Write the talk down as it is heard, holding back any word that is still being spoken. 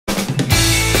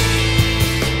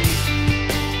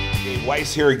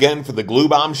guys, here again for the Glue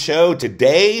Bomb Show.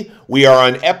 Today we are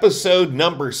on episode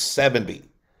number 70.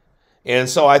 And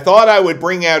so I thought I would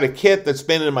bring out a kit that's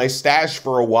been in my stash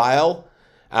for a while.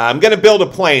 I'm going to build a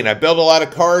plane. I built a lot of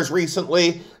cars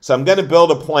recently, so I'm going to build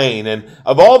a plane. And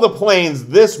of all the planes,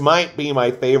 this might be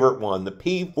my favorite one, the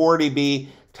P40B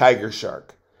Tiger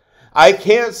Shark. I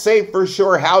can't say for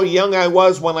sure how young I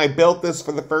was when I built this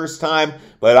for the first time,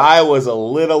 but I was a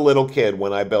little kid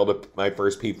when I built my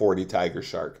first P40 Tiger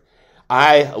Shark.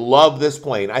 I love this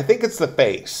plane. I think it's the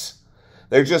face.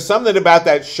 There's just something about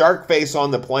that shark face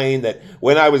on the plane that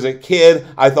when I was a kid,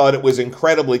 I thought it was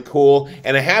incredibly cool,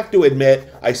 and I have to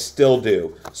admit, I still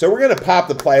do. So we're going to pop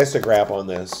the plastic wrap on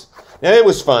this. Now, it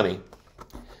was funny.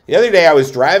 The other day, I was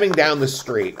driving down the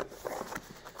street,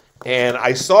 and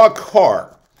I saw a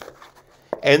car.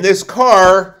 And this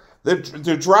car,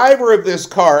 the driver of this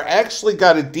car actually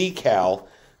got a decal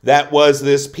that was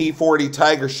this P40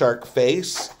 Tiger Shark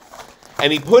face.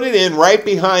 And he put it in right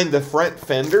behind the front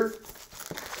fender.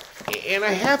 And I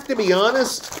have to be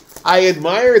honest, I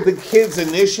admired the kid's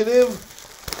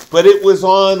initiative, but it was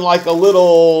on like a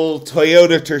little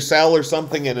Toyota Tercel or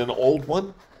something in an old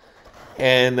one.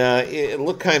 And it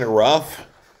looked kind of rough.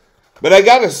 But I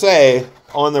gotta say,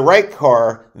 on the right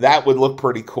car, that would look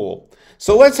pretty cool.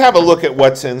 So let's have a look at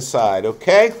what's inside,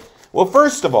 okay? Well,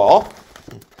 first of all,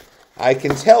 I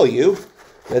can tell you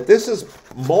that this is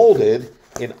molded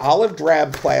in olive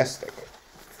drab plastic.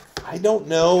 I don't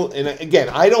know, and again,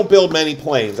 I don't build many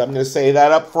planes. I'm going to say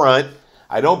that up front.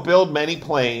 I don't build many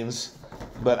planes,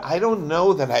 but I don't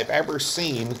know that I've ever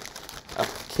seen a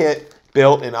kit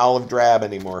built in olive drab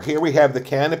anymore. Here we have the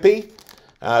canopy.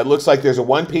 It looks like there's a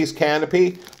one-piece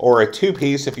canopy or a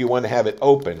two-piece if you want to have it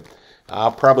open.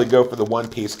 I'll probably go for the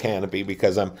one-piece canopy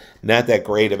because I'm not that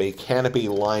great of a canopy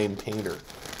line painter.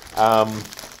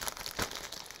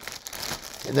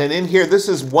 And then in here, this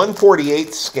is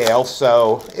 1/48 scale,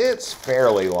 so it's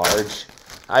fairly large.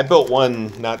 I built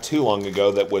one not too long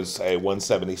ago that was a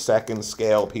 1/72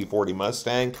 scale P40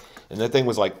 Mustang, and that thing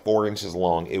was like 4 inches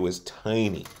long. It was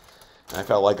tiny. I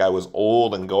felt like I was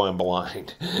old and going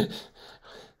blind.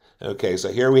 Okay, so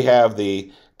here we have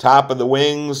the top of the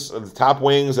wings, the top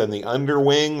wings and the under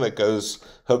wing that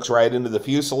hooks right into the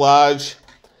fuselage.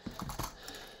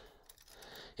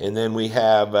 And then we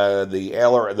have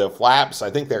the flaps.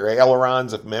 I think they're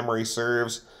ailerons if memory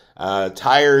serves.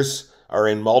 Tires are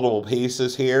in multiple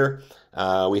pieces here.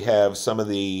 We have some of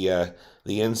the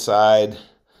inside,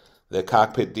 the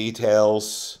cockpit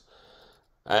details.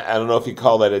 I don't know if you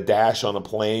call that a dash on a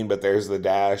plane, but there's the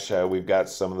dash. We've got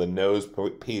some of the nose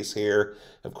piece here.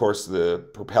 Of course, the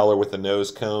propeller with the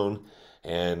nose cone.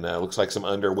 And looks like some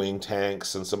underwing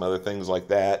tanks and some other things like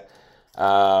that.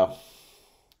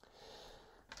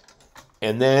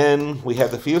 And then we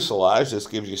have the fuselage. This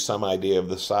gives you some idea of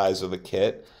the size of the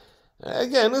kit.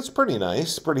 Again, it's pretty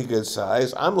nice, pretty good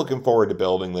size. I'm looking forward to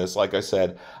building this. Like I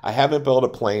said, I haven't built a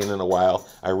plane in a while.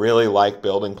 I really like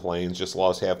building planes, just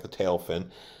lost half the tail fin.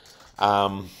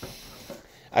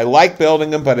 I like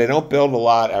building them, but I don't build a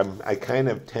lot. I kind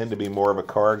of tend to be more of a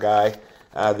car guy.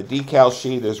 The decal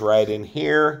sheet is right in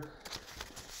here.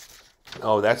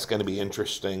 Oh, that's going to be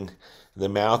interesting. The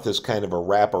mouth is kind of a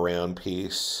wraparound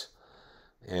piece.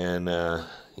 And,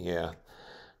 yeah,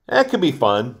 that could be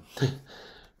fun.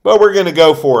 But we're going to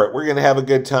go for it. We're going to have a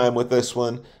good time with this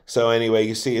one. So anyway,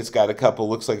 you see it's got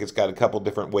looks like it's got a couple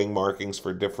different wing markings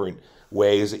for different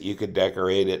ways that you could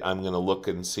decorate it. I'm going to look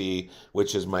and see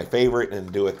which is my favorite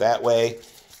and do it that way.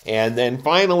 And then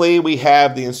finally, we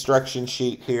have the instruction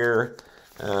sheet here.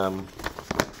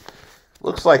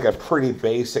 Looks like a pretty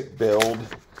basic build.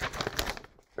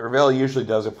 Revell usually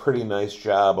does a pretty nice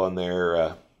job on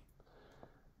their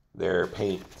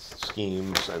paint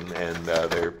schemes and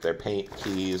their paint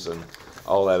keys and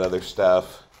all that other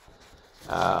stuff.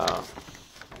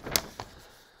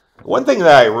 One thing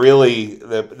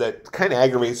that that kind of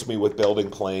aggravates me with building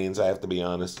planes, I have to be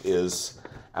honest, is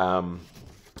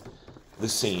the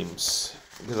seams.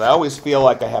 Because I always feel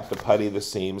like I have to putty the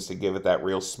seams to give it that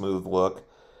real smooth look.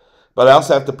 But I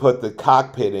also have to put the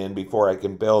cockpit in before I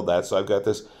can build that. So I've got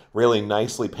this really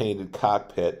nicely painted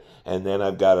cockpit, and then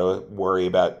I've got to worry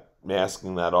about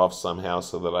masking that off somehow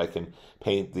so that I can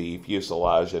paint the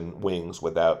fuselage and wings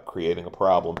without creating a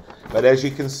problem. But as you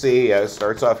can see, it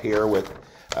starts off here with,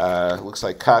 looks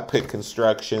like cockpit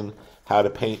construction, how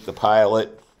to paint the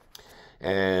pilot,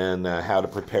 and how to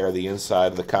prepare the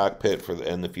inside of the cockpit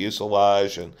and the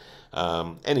fuselage. And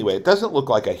anyway, it doesn't look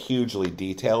like a hugely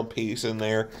detailed piece in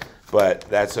there, but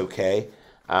that's okay.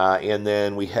 And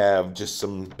then we have just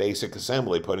some basic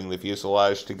assembly, putting the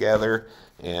fuselage together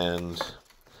and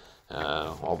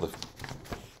all the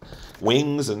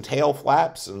wings and tail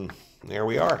flaps, and there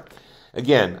we are.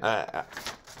 Again,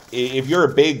 if you're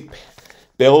a big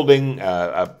building,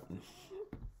 a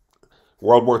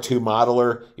World War II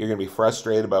modeler, you're going to be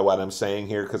frustrated by what I'm saying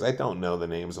here because I don't know the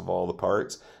names of all the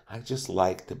parts. I just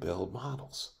like to build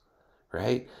models,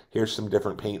 right? Here's some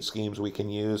different paint schemes we can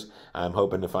use. I'm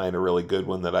hoping to find a really good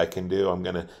one that I can do. I'm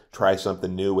going to try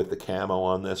something new with the camo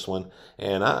on this one,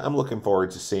 and I'm looking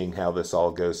forward to seeing how this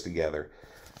all goes together.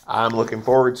 I'm looking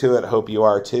forward to it. I hope you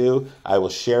are too. I will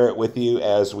share it with you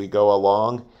as we go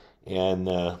along,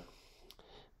 and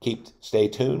stay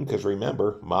tuned because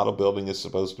remember, model building is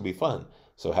supposed to be fun.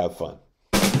 So have fun.